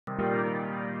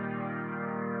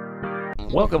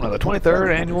Welcome to the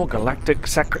 23rd Annual Galactic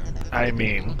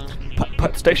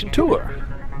Putt Station Tour.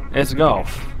 It's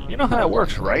golf. You know how it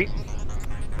works, right?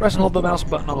 Press and hold the mouse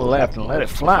button on the left and let it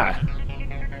fly.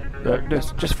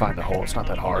 Just find the hole, it's not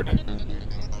that hard.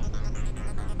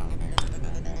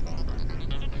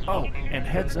 Oh, and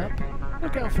heads up,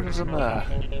 look out for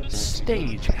some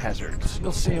stage hazards.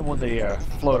 You'll see them when they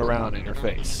float around in your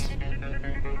face.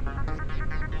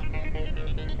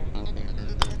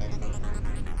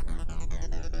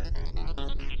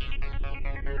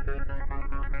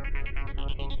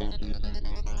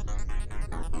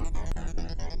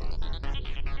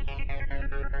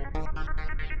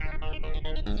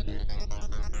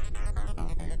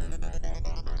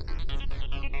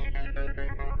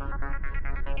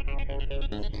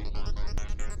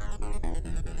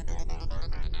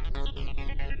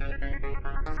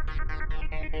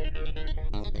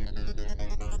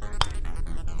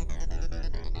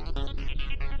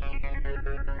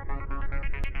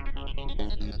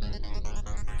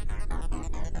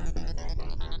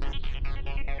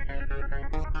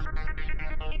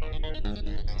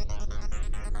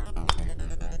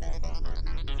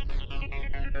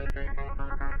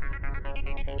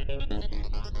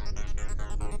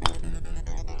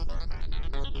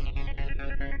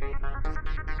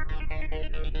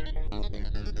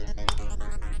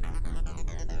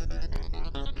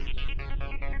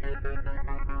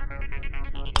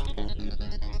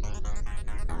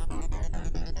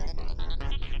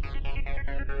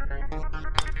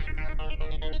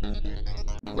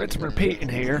 Rinse and repeat in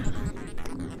here.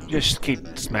 Just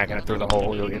keep smacking it through the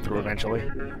hole, you'll get through eventually.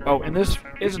 Oh, and this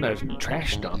isn't a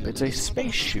trash dump, it's a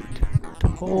space chute.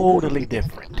 Totally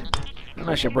different.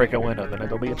 Unless you break a window, then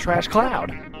it'll be a trash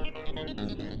cloud.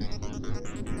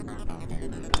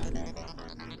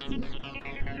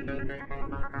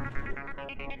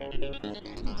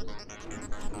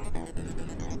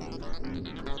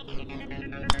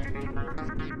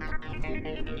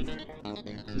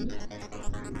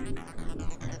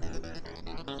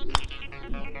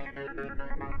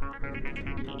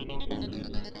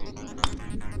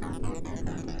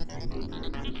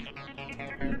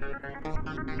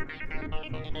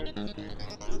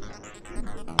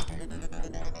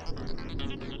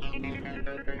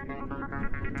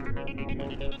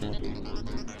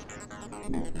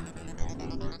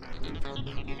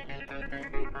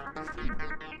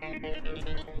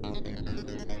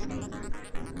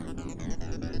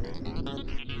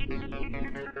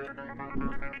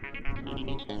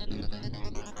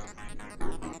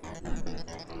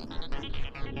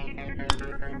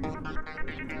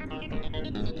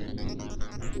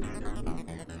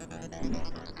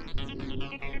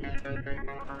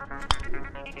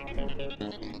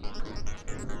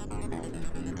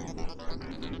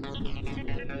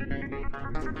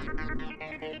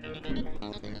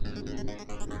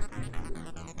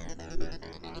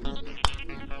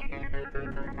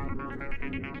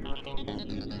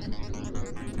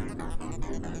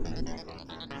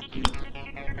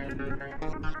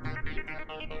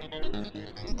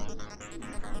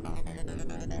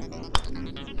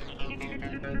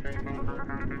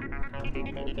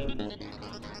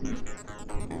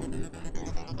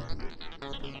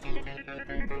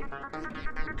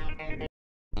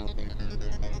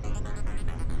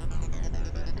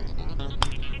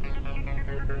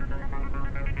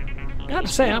 I gotta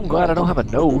say, I'm glad I don't have a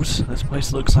nose. This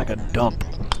place looks like a dump.